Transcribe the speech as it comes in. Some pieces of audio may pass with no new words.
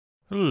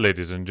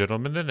Ladies and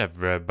gentlemen, and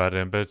everybody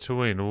in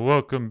between,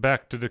 welcome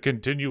back to the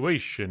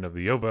continuation of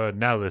the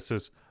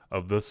overanalysis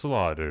of the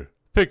slaughter.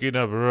 Picking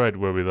up right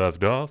where we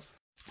left off.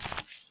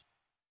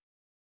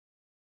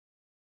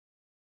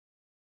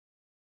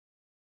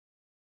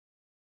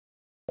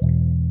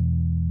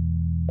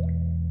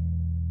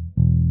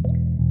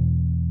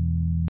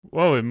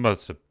 Well, we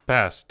must have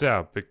passed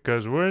out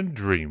because we're in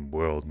dream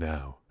world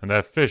now. And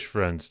that fish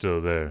friend's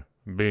still there,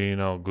 being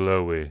all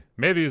glowy.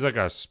 Maybe he's like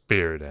our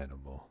spirit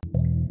animal.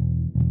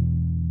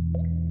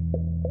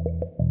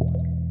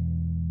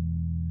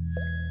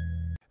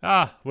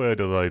 Ah, what a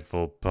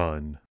delightful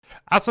pun.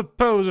 I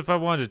suppose if I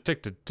wanted to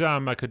take the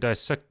time, I could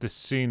dissect this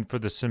scene for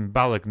the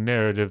symbolic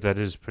narrative that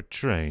it is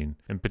portraying.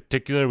 In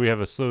particular, we have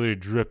a slowly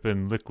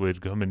dripping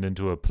liquid coming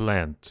into a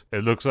plant.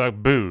 It looks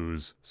like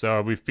booze. So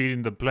are we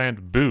feeding the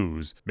plant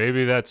booze?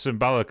 Maybe that's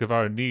symbolic of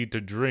our need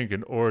to drink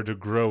in order to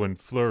grow and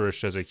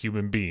flourish as a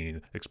human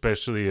being,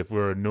 especially if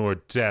we're a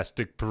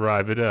Nordtastic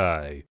private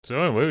eye. So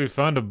anyway, we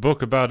found a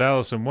book about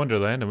Alice in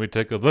Wonderland and we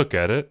take a look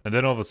at it, and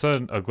then all of a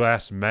sudden a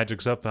glass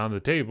magics up on the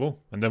table,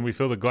 and then we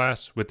fill the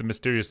glass with the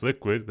mysterious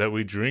liquid that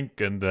we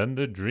drink, and then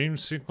the dream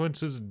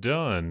sequence is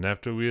done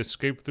after we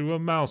escape through a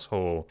mouse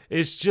hole.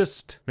 It's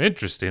just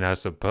interesting, I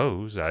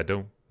suppose. I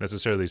don't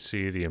necessarily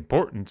see the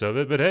importance of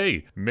it, but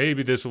hey,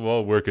 maybe this will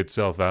all work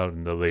itself out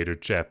in the later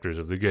chapters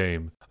of the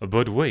game.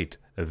 But wait,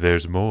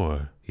 there's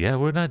more. Yeah,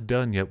 we're not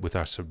done yet with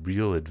our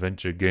surreal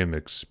adventure game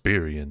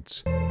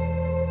experience.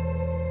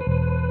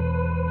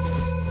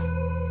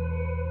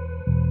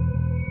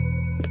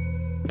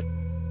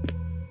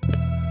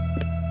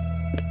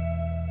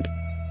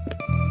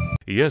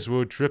 Yes,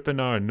 we're tripping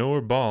our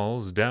noir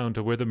balls down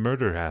to where the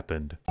murder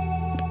happened.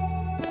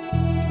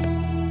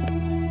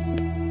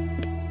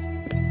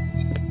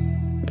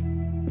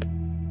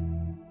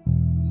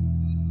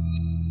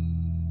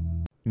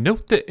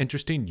 Note the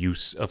interesting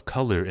use of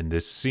color in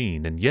this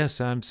scene, and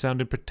yes, I'm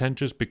sounding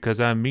pretentious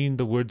because I mean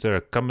the words that are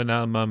coming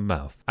out of my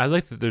mouth. I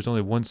like that there's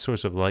only one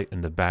source of light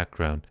in the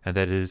background, and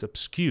that it is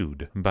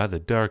obscured by the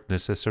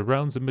darkness that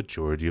surrounds the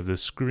majority of the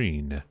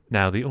screen.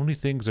 Now, the only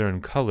things that are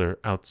in color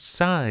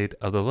outside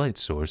of the light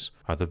source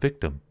are the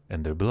victim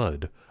and their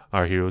blood.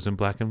 Our heroes in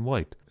black and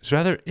white. It's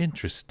rather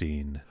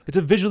interesting. It's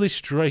a visually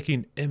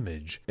striking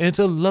image, and it's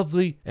a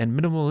lovely and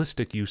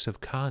minimalistic use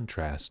of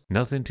contrast.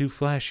 Nothing too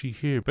flashy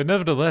here, but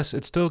nevertheless,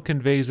 it still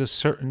conveys a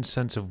certain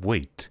sense of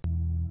weight.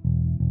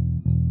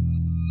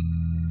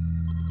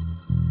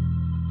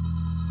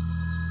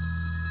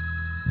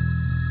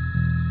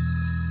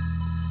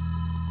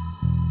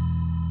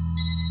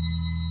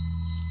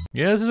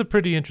 Yeah, this is a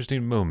pretty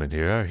interesting moment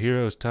here. Our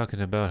hero is talking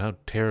about how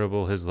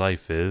terrible his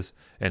life is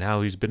and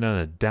how he's been on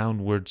a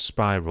downward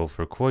spiral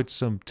for quite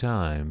some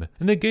time.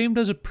 And the game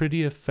does a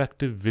pretty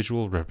effective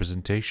visual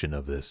representation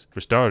of this. For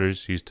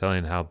starters, he's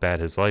telling how bad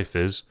his life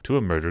is to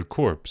a murdered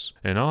corpse.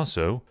 And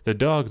also, the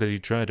dog that he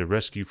tried to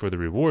rescue for the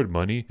reward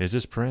money is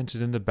just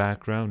prancing in the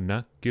background,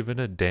 not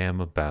giving a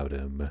damn about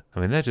him. I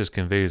mean, that just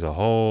conveys a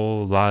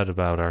whole lot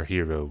about our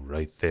hero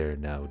right there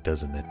now,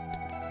 doesn't it?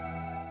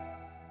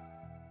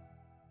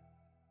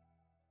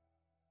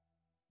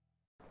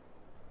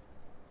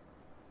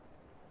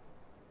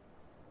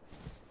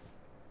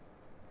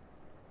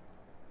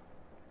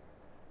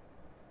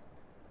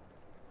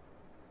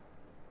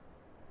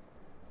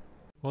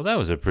 Well, that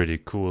was a pretty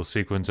cool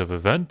sequence of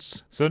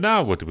events. So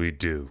now what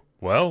do?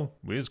 Well,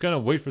 we just gotta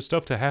wait for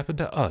stuff to happen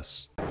to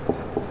us.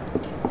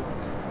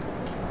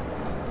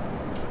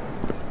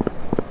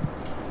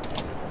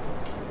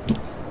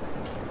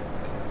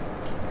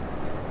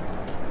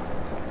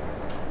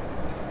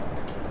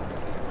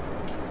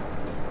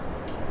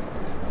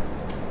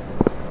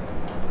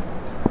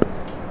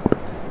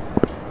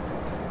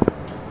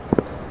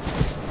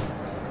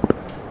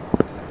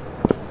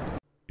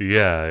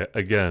 Yeah,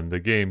 again, the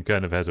game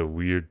kind of has a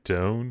weird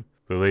tone.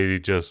 The lady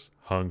just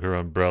hung her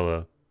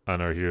umbrella on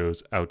our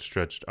hero's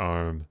outstretched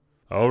arm.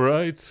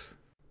 Alright.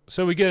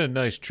 So we get a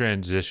nice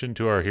transition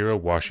to our hero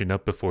washing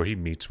up before he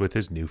meets with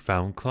his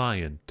newfound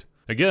client.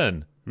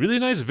 Again, really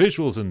nice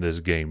visuals in this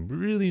game.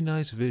 Really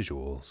nice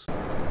visuals.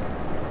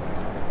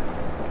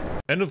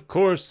 And of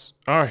course,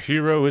 our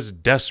hero is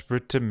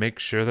desperate to make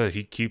sure that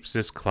he keeps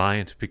this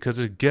client because,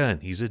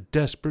 again, he's a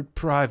desperate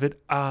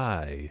private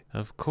eye.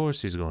 Of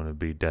course he's going to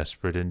be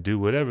desperate and do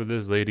whatever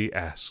this lady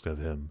asks of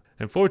him.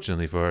 And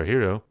fortunately for our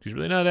hero, she's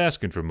really not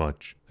asking for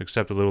much,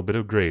 except a little bit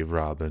of grave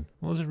robbing.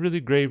 Well, is it really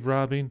grave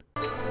robbing?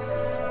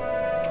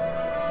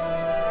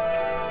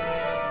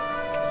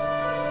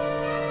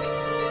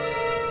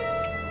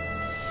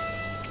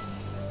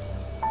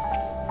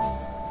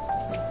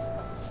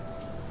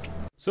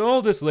 So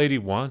all this lady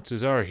wants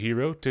is our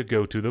hero to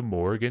go to the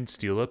morgue and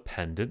steal a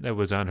pendant that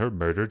was on her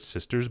murdered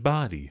sister's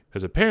body.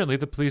 Because apparently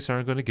the police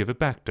aren't going to give it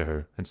back to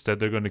her. Instead,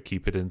 they're going to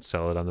keep it and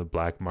sell it on the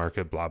black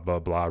market, blah, blah,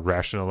 blah,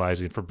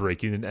 rationalizing for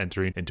breaking and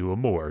entering into a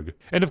morgue.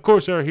 And of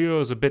course, our hero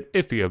is a bit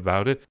iffy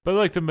about it, but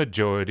like the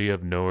majority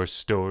of noir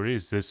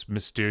stories, this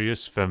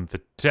mysterious femme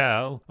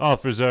fatale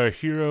offers our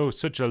hero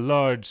such a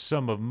large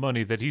sum of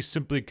money that he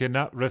simply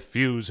cannot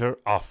refuse her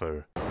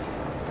offer.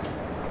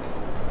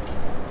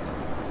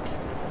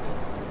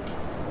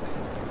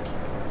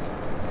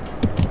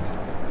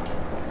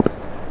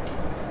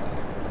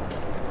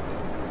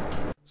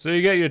 So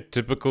you got your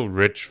typical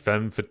rich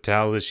femme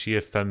fatale. Is she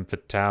a femme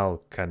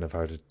fatale? Kind of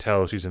hard to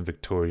tell. She's in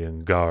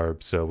Victorian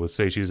garb, so we'll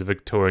say she's a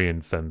Victorian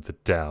femme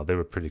fatale. They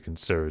were pretty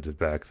conservative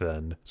back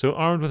then. So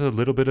armed with a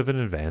little bit of an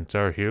advance,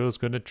 our hero's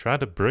going to try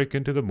to break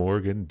into the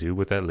morgue and do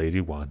what that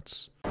lady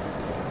wants.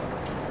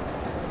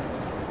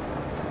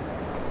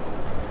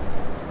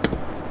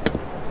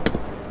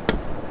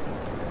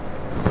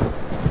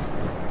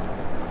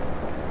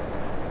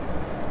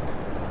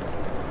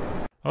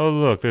 Oh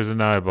look, there's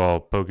an eyeball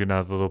poking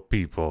out the little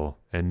peephole.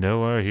 And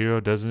no, our hero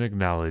doesn't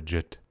acknowledge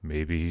it.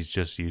 Maybe he's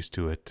just used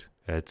to it.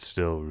 That's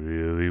still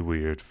really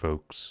weird,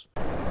 folks.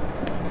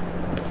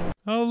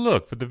 Oh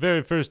look, for the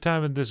very first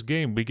time in this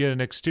game, we get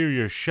an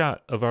exterior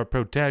shot of our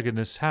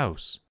protagonist's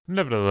house.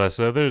 Nevertheless,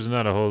 though, there's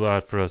not a whole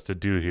lot for us to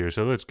do here,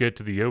 so let's get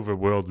to the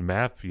overworld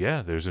map.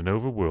 Yeah, there's an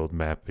overworld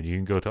map, and you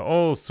can go to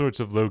all sorts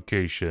of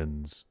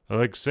locations.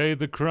 Like, say,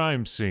 the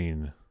crime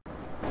scene.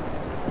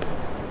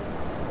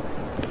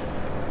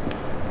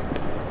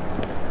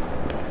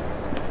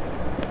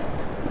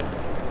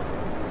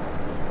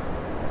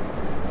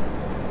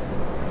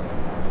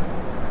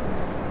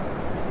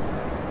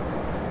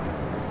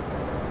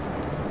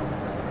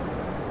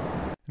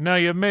 Now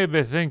you may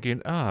be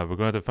thinking, we're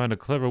going to find a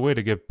clever way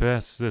to get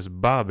past this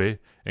Bobby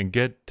and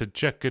get to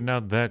checking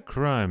out that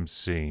crime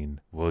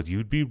scene. Well,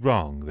 you'd be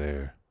wrong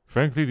there.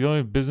 Frankly, the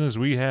only business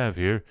we have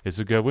here is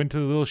to go into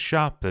the little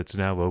shop that's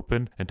now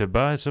open and to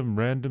buy some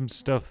random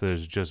stuff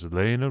that's just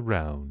laying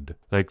around.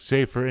 Like,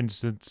 say, for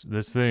instance,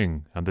 this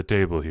thing on the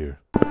table here.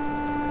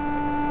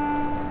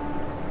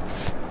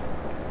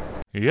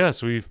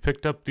 Yes, we've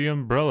picked up the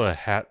umbrella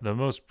hat, the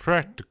most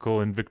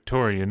practical and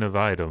Victorian of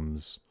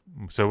items.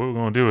 So what are we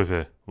going to do with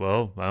it?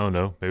 Well, I don't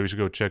know. Maybe we should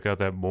go check out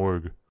that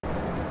morgue.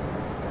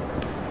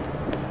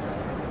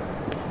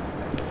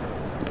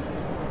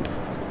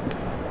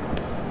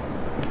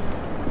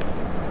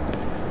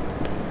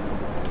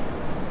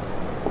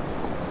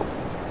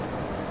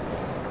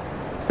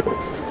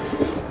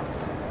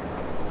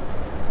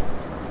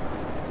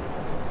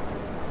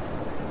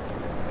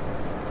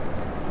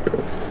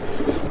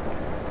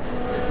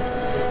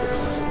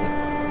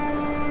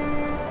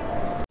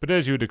 But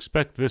as you would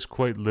expect, this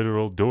quite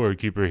literal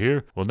doorkeeper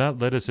here will not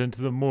let us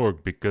into the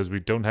morgue because we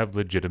don't have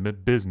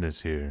legitimate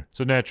business here.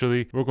 So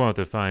naturally, we're going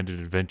to find an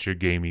adventure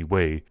gamey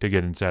way to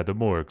get inside the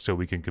morgue so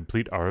we can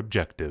complete our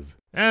objective.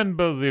 And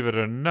believe it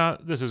or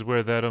not, this is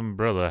where that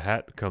umbrella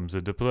hat comes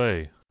into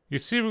play. You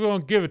see, we're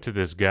going to give it to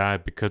this guy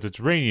because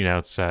it's raining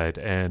outside,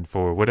 and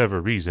for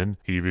whatever reason,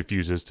 he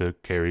refuses to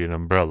carry an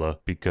umbrella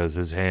because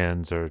his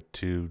hands are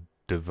too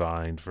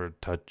divine for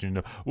touching.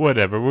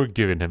 Whatever, we're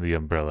giving him the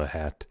umbrella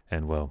hat.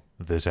 And well,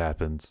 this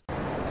happens.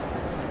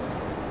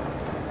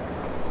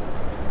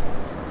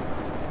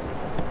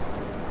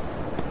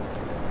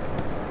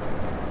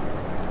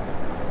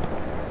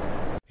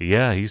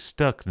 Yeah, he's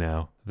stuck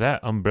now.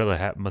 That umbrella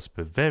hat must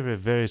be very,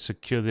 very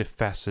securely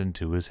fastened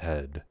to his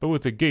head. But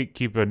with the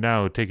gatekeeper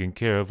now taken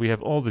care of, we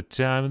have all the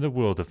time in the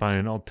world to find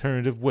an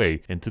alternative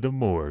way into the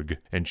morgue.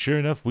 And sure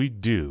enough, we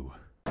do.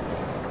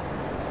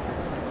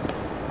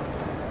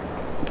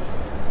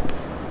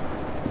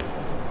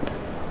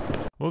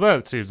 Well,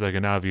 that seems like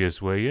an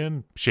obvious way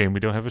in. Shame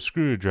we don't have a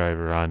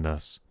screwdriver on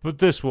us. But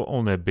this will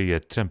only be a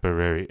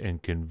temporary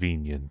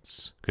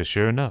inconvenience. 'Cause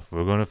sure enough,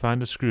 we're going to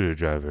find a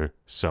screwdriver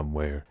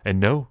somewhere. And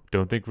no,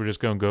 don't think we're just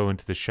going to go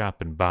into the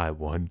shop and buy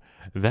one.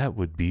 That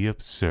would be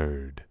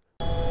absurd.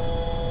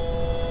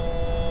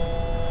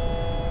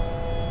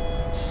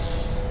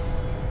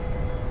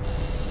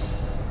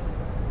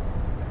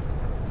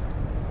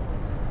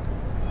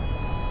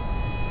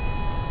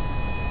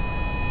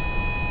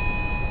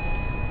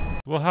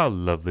 Well, how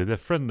lovely. The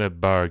friendly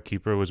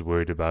barkeeper was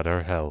worried about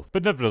our health.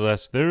 But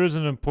nevertheless, there is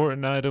an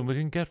important item we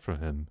can get from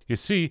him. You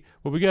see,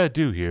 what we gotta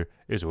do here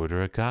is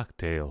order a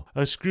cocktail.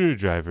 A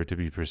screwdriver, to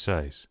be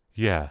precise.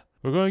 Yeah,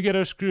 we're going to get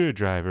our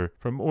screwdriver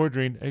from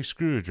ordering a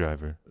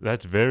screwdriver.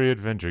 That's very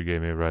adventure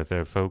gamey right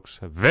there, folks.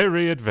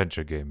 Very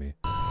adventure gamey.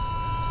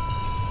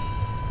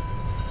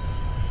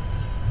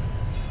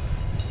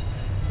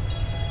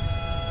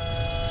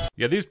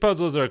 Yeah, these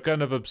puzzles are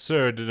kind of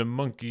absurd in a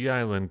Monkey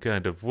Island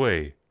kind of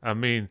way. I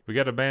mean, we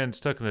got a man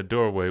stuck in a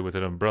doorway with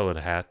an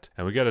umbrella hat,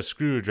 and we got a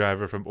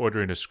screwdriver from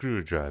ordering a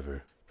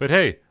screwdriver. But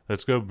hey,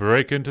 let's go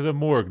break into the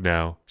morgue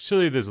now.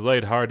 Surely this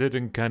lighthearted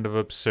and kind of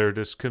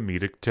absurdist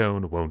comedic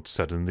tone won't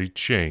suddenly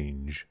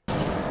change.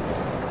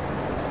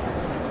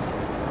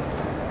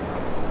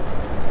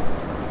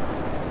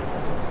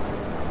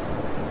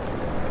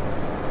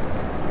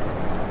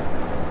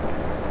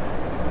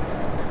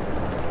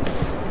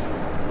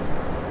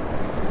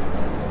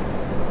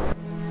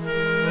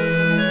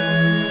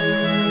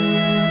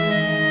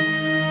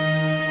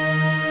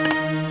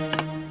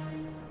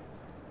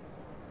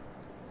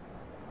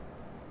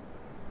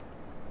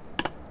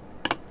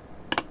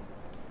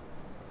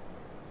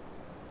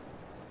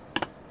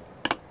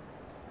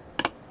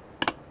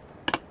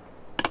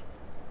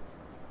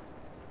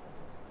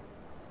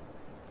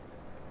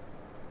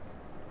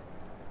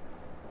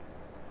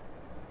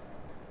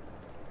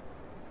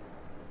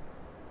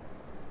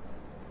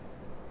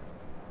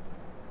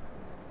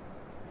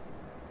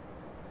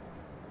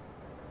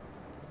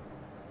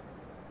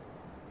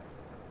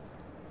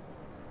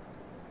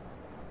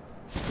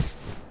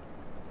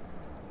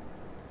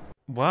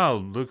 Wow,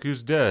 look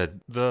who's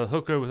dead. The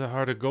hooker with a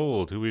heart of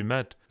gold who we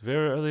met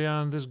very early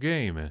on in this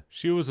game.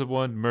 She was the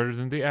one murdered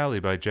in the alley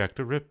by Jack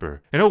the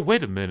Ripper. And oh,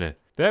 wait a minute.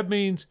 That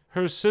means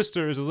her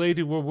sister is a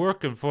lady we're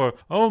working for.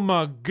 Oh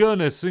my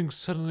goodness, things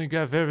suddenly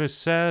got very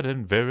sad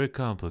and very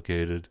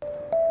complicated.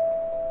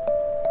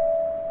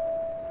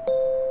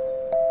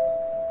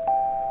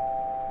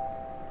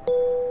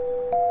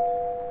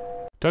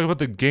 Talk about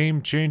the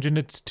game changing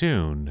its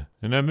tune.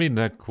 And I mean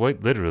that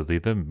quite literally,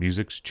 the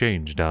music's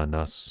changed on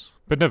us.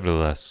 But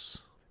nevertheless,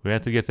 we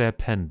have to get that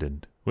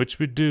pendant, which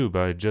we do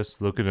by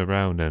just looking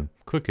around and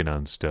clicking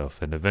on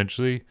stuff, and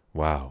eventually,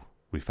 wow,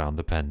 we found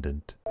the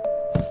pendant.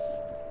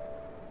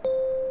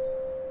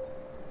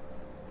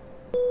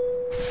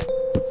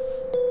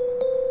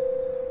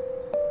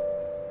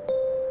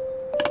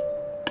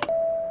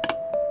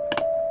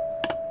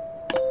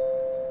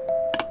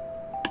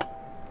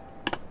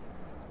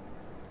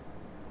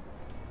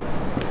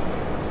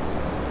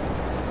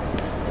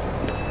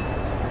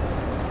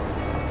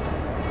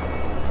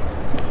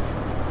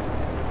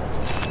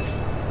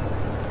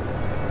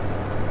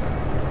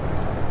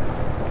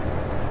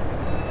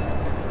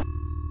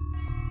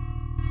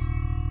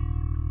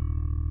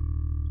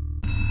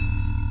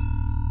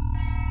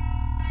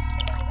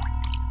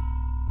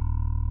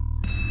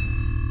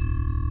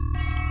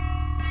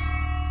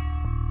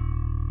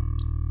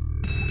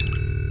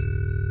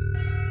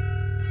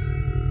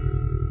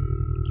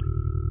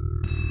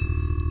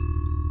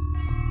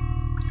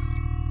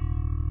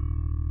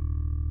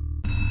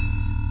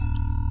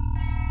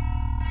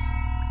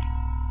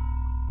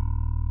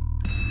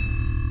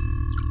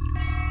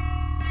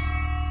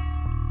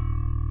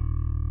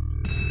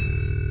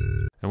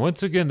 And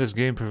once again, this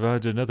game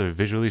provides another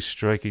visually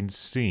striking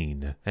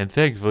scene. And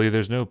thankfully,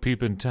 there's no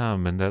peeping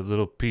Tom in that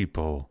little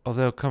peephole.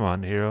 Although, come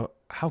on, hero,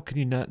 how can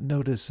you not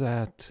notice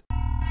that?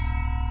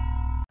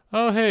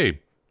 Oh,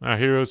 hey, our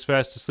hero's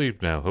fast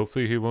asleep now.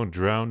 Hopefully he won't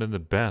drown in the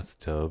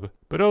bathtub.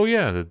 But oh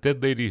yeah, the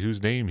dead lady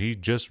whose name he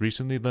just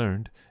recently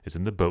learned is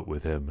in the boat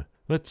with him.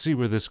 Let's see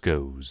where this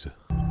goes.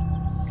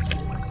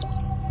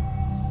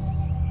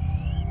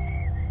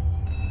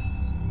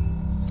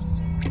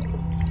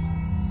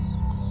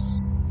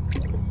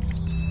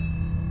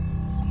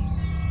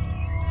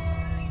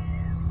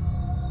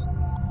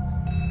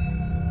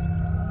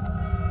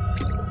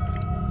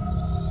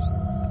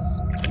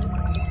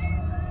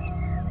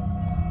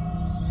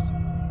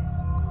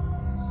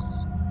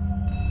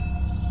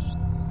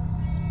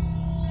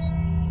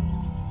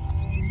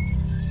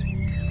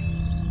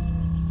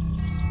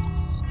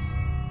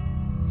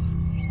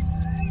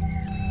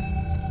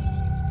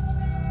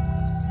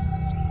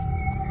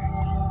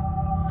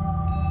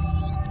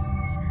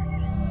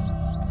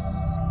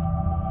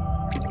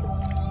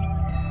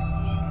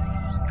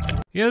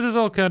 Yeah, this is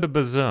all kind of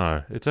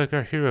bizarre. It's like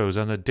our hero's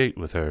on a date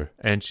with her,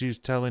 and she's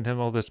telling him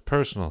all this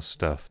personal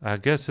stuff. I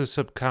guess his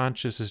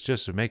subconscious is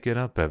just making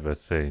up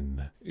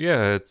everything.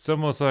 Yeah, it's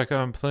almost like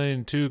I'm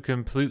playing two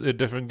completely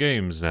different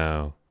games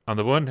now. On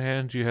the one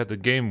hand, you have the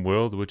game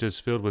world, which is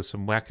filled with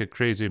some wacky,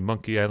 crazy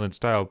Monkey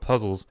Island-style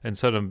puzzles and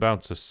sudden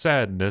bouts of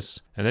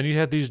sadness, and then you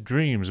have these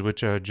dreams,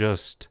 which are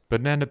just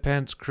banana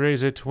pants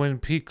crazy Twin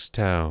Peaks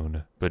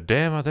town. But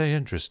damn, are they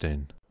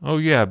interesting. Oh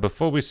yeah,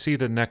 before we see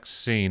the next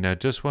scene, I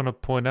just want to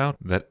point out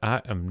that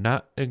I am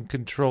not in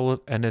control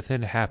of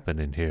anything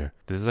happening here.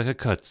 This is like a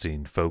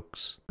cutscene,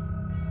 folks.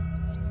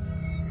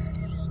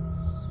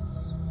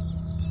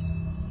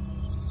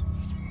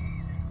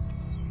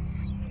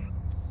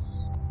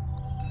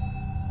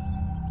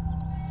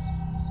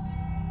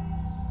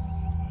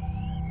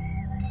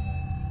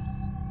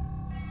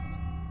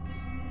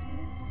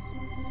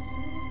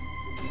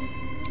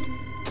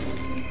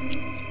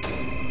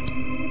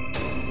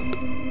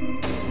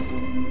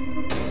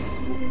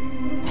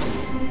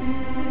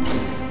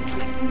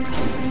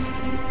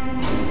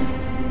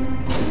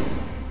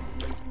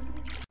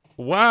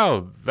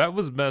 Wow, that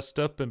was messed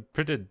up and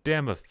pretty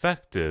damn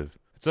effective.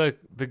 It's like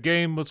the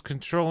game was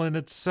controlling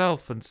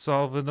itself and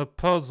solving a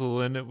puzzle,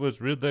 and it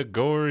was really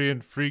gory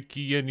and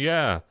freaky, and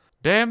yeah.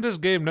 Damn, this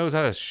game knows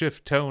how to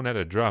shift tone at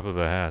a drop of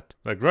a hat.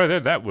 Like right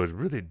there, that was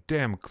really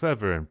damn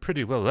clever and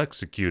pretty well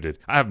executed.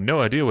 I have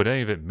no idea what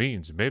any of it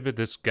means. Maybe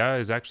this guy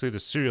is actually the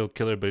serial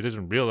killer, but he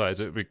doesn't realize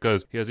it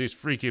because he has these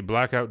freaky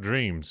blackout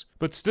dreams.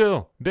 But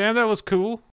still, damn, that was cool.